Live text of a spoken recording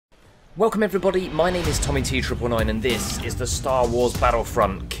Welcome everybody, my name is TommyT999 and this is the Star Wars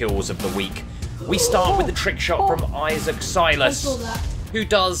Battlefront Kills of the Week. We start with the trick shot from Isaac Silas, who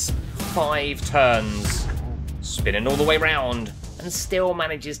does 5 turns, spinning all the way round, and still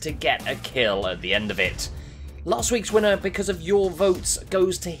manages to get a kill at the end of it. Last week's winner, because of your votes,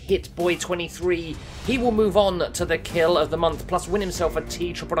 goes to HitBoy23. He will move on to the kill of the month, plus win himself a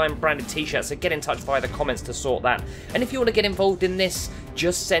T999 branded t-shirt, so get in touch via the comments to sort that. And if you want to get involved in this,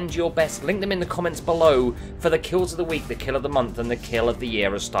 just send your best. Link them in the comments below for the kills of the week, the kill of the month, and the kill of the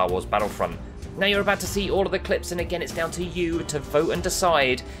year of Star Wars Battlefront. Now you're about to see all of the clips, and again it's down to you to vote and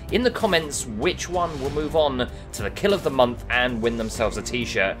decide in the comments which one will move on to the kill of the month and win themselves a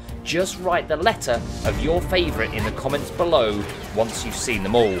t-shirt. Just write the letter of your favourite in the comments below once you've seen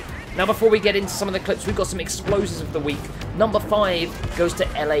them all. Now before we get into some of the clips, we've got some explosives of the week. Number 5 goes to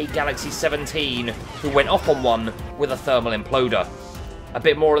LA Galaxy 17, who went off on one with a thermal imploder. A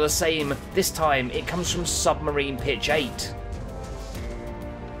bit more of the same, this time it comes from Submarine Pitch 8.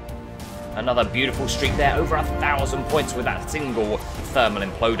 Another beautiful streak there, over 1,000 points with that single thermal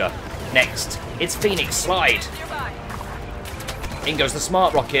imploder. Next, it's Phoenix Slide. In goes the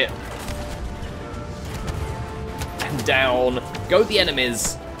Smart Rocket. And down go the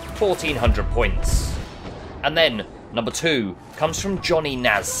enemies, 1,400 points. And then, number 2 comes from Johnny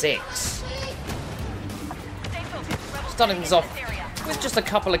Naz 6. Starting things off with just a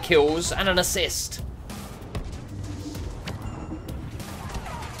couple of kills and an assist.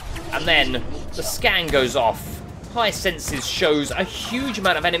 And then the scan goes off. High Senses shows a huge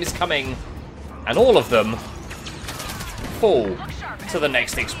amount of enemies coming, and all of them fall to the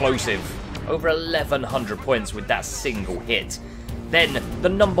next explosive. Over 1,100 points with that single hit. Then the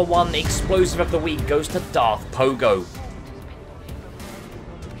number 1 explosive of the week goes to Darth Pogo.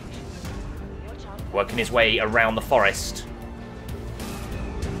 Working his way around the forest.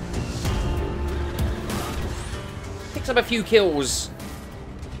 Picks up a few kills.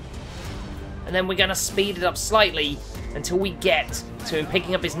 And then we're going to speed it up slightly until we get to him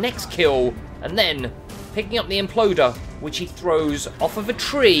picking up his next kill, and then picking up the imploder, which he throws off of a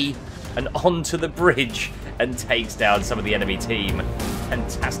tree and onto the bridge and takes down some of the enemy team.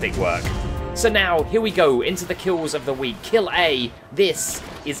 Fantastic work. So now, here we go into the kills of the week. Kill A, this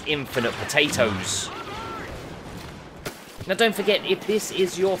is Infinite Potatoes. Now don't forget, if this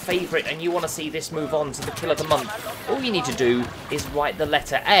is your favourite and you want to see this move on to the kill of the month, all you need to do is write the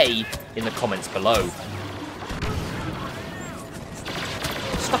letter A in the comments below.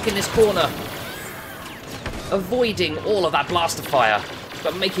 Stuck in this corner, avoiding all of that blaster fire,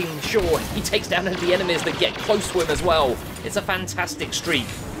 but making sure he takes down the enemies that get close to him as well. It's a fantastic streak.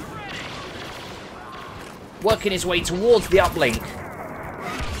 Working his way towards the uplink.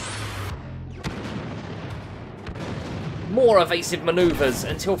 More evasive manoeuvres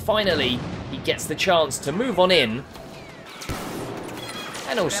until finally he gets the chance to move on in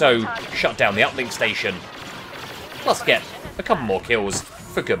and also shut down the uplink station. Plus get a couple more kills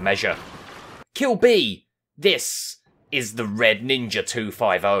for good measure. Kill B. This is the Red Ninja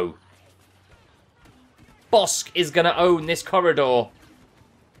 250. Bosk is going to own this corridor.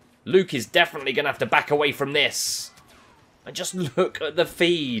 Luke is definitely going to have to back away from this. And just look at the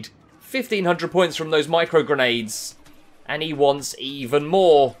feed. 1,500 points from those micro grenades. And he wants even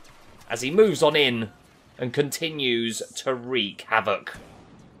more as he moves on in and continues to wreak havoc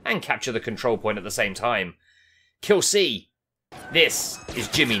and capture the control point at the same time. Kill C. This is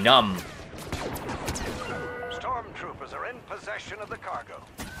Jimmy Numb. Stormtroopers are in possession of the cargo.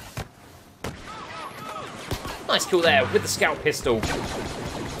 Nice kill there with the scout pistol.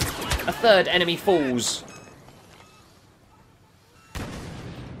 A third enemy falls.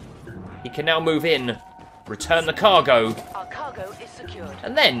 He can now move in. Return the cargo. Our cargo is secured.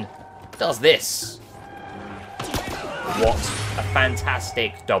 And then does this. What a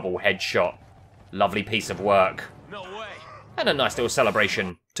fantastic double headshot. Lovely piece of work. No way. And a nice little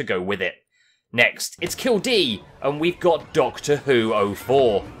celebration to go with it. Next, it's Kill D, and we've got Doctor Who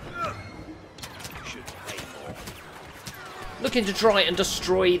 04. Looking to try and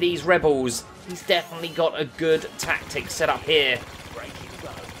destroy these rebels. He's definitely got a good tactic set up here.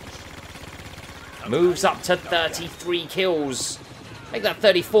 Moves up to 33 kills. Make that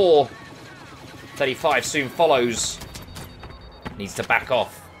 34. 35 soon follows. Needs to back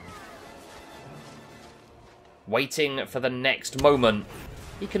off. Waiting for the next moment.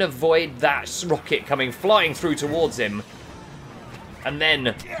 He can avoid that rocket coming flying through towards him. And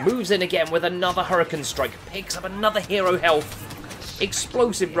then moves in again with another Hurricane Strike. Picks up another hero health.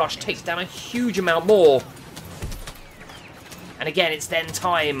 Explosive Rush takes down a huge amount more. And again, it's then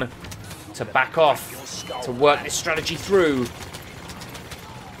time to back off, to work this strategy through.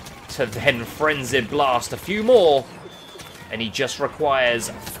 to then Frenzied Blast a few more. And he just requires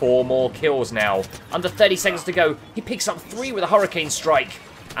 4 more kills now. Under 30 seconds to go. He picks up 3 with a Hurricane Strike.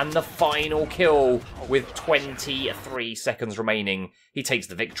 And the final kill with 23 seconds remaining. He takes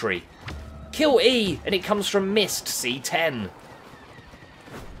the victory. Kill E, and it comes from Mist C10.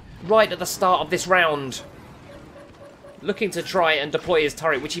 Right at the start of this round. Looking to try and deploy his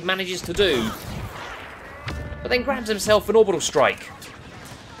turret, which he manages to do. But then grabs himself an Orbital Strike.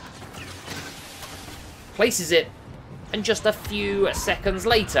 Places it. And just a few seconds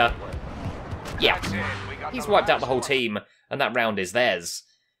later, yeah, he's wiped out the whole team, and that round is theirs.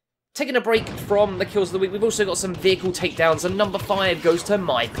 Taking a break from the kills of the week, we've also got some vehicle takedowns, and number 5 goes to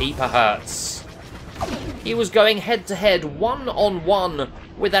My Peeper Hurts. He was going head-to-head, one-on-one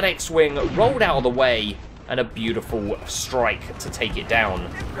with that X-Wing, rolled out of the way, and a beautiful strike to take it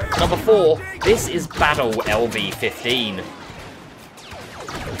down. Number 4, this is Battle LV-15.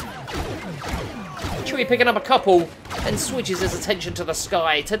 Chewie picking up a couple, and switches his attention to the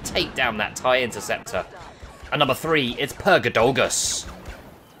sky to take down that TIE Interceptor. And number 3, it's Purgadolgus.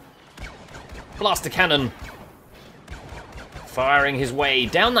 Blaster Cannon. Firing his way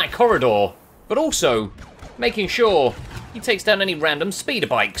down that corridor, but also making sure he takes down any random speeder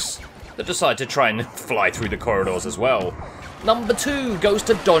bikes that decide to try and fly through the corridors as well. Number 2 goes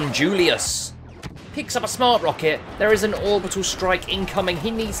to Don Julius. Picks up a smart rocket. There is an orbital strike incoming.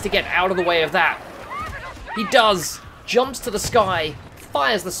 He needs to get out of the way of that. He does. Jumps to the sky,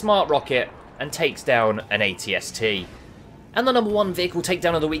 fires the smart rocket, and takes down an ATST. And the number 1 vehicle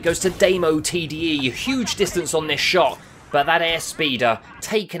takedown of the week goes to Damo TDE. Huge distance on this shot, but that airspeeder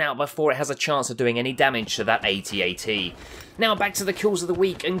taken out before it has a chance of doing any damage to that AT-AT. Now back to the kills of the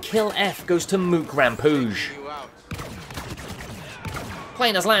week, and kill F goes to Mook Rampouge.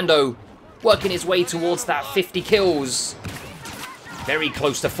 Playing as Lando, working his way towards that 50 kills. Very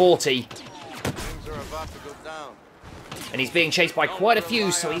close to 40. And he's being chased by quite a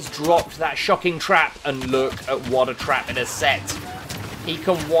few, so he's dropped that shocking trap, and look at what a trap it has set. He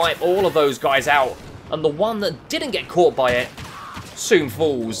can wipe all of those guys out, and the one that didn't get caught by it soon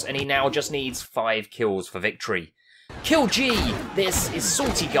falls, and he now just needs 5 kills for victory. Kill G, this is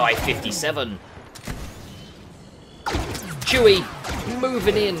Salty Guy 57. Chewie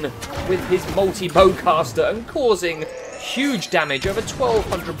moving in with his multi-bowcaster and causing huge damage, over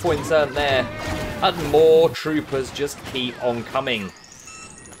 1,200 points earned there. And more troopers just keep on coming.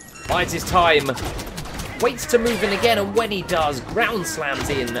 Bides his time, waits to move in again, and when he does, ground slams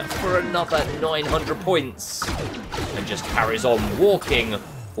in for another 900 points. And just carries on walking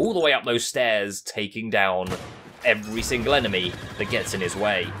all the way up those stairs, taking down every single enemy that gets in his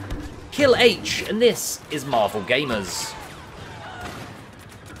way. Kill H, and this is Marvel Gamers.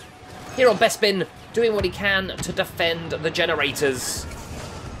 Here on Bespin, doing what he can to defend the generators.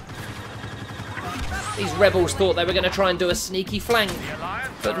 These rebels thought they were going to try and do a sneaky flank,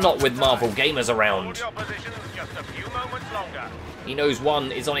 but not with Marvel Gamers around. He knows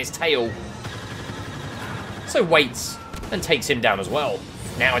one is on his tail, so waits and takes him down as well.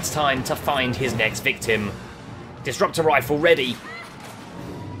 Now it's time to find his next victim. Disruptor rifle ready.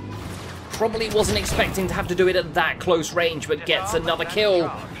 Probably wasn't expecting to have to do it at that close range, but gets another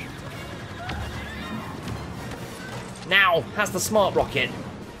kill. Now has the smart rocket.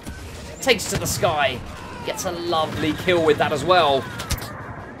 Takes to the sky. Gets a lovely kill with that as well.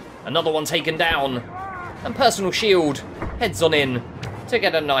 Another one taken down. And personal shield heads on in to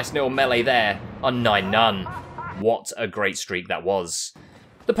get a nice little melee there on 9-0. What a great streak that was.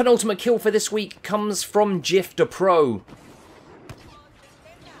 The penultimate kill for this week comes from Jifta Pro.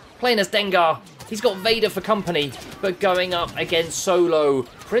 Playing as Dengar, he's got Vader for company, but going up against Solo,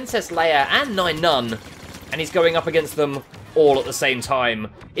 Princess Leia and 9-0. And he's going up against them all at the same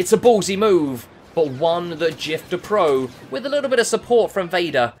time. It's a ballsy move, but one that Jifta Pro, with a little bit of support from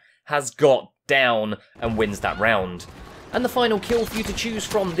Vader, has got down and wins that round. And the final kill for you to choose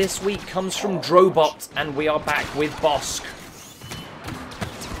from this week comes from Drobot, and we are back with Bosk.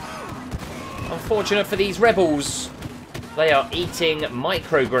 Unfortunate for these rebels, they are eating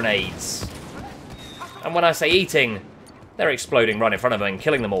micro grenades. And when I say eating, they're exploding right in front of them and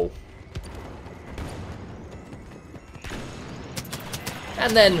killing them all.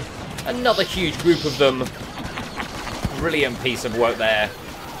 And then another huge group of them. Brilliant piece of work there.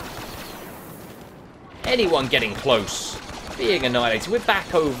 Anyone getting close being annihilated. We're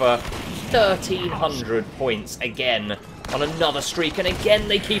back over 1,300 points again on another streak, and again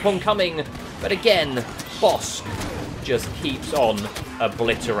they keep on coming. But again, Bosk just keeps on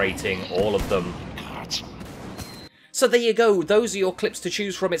obliterating all of them. So there you go, those are your clips to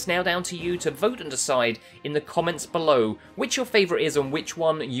choose from. It's now down to you to vote and decide in the comments below which your favourite is and which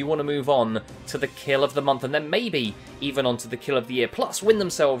one you want to move on to the kill of the month, and then maybe even onto the kill of the year, plus win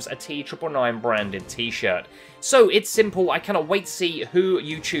themselves a T999 branded t-shirt. So it's simple, I cannot wait to see who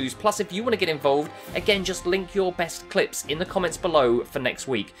you choose. Plus, if you want to get involved, again, just link your best clips in the comments below for next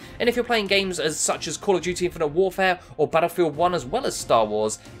week. And if you're playing games such as Call of Duty Infinite Warfare or Battlefield 1 as well as Star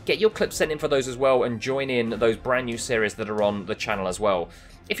Wars, get your clips sent in for those as well and join in those brand new series that are on the channel as well.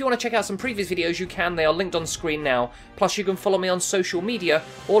 If you want to check out some previous videos, you can. They are linked on screen now. Plus, you can follow me on social media.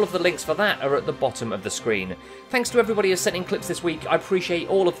 All of the links for that are at the bottom of the screen. Thanks to everybody who sent in clips this week. I appreciate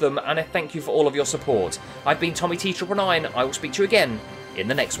all of them, and I thank you for all of your support. I've been Tommy T999. I will speak to you again in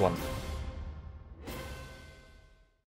the next one.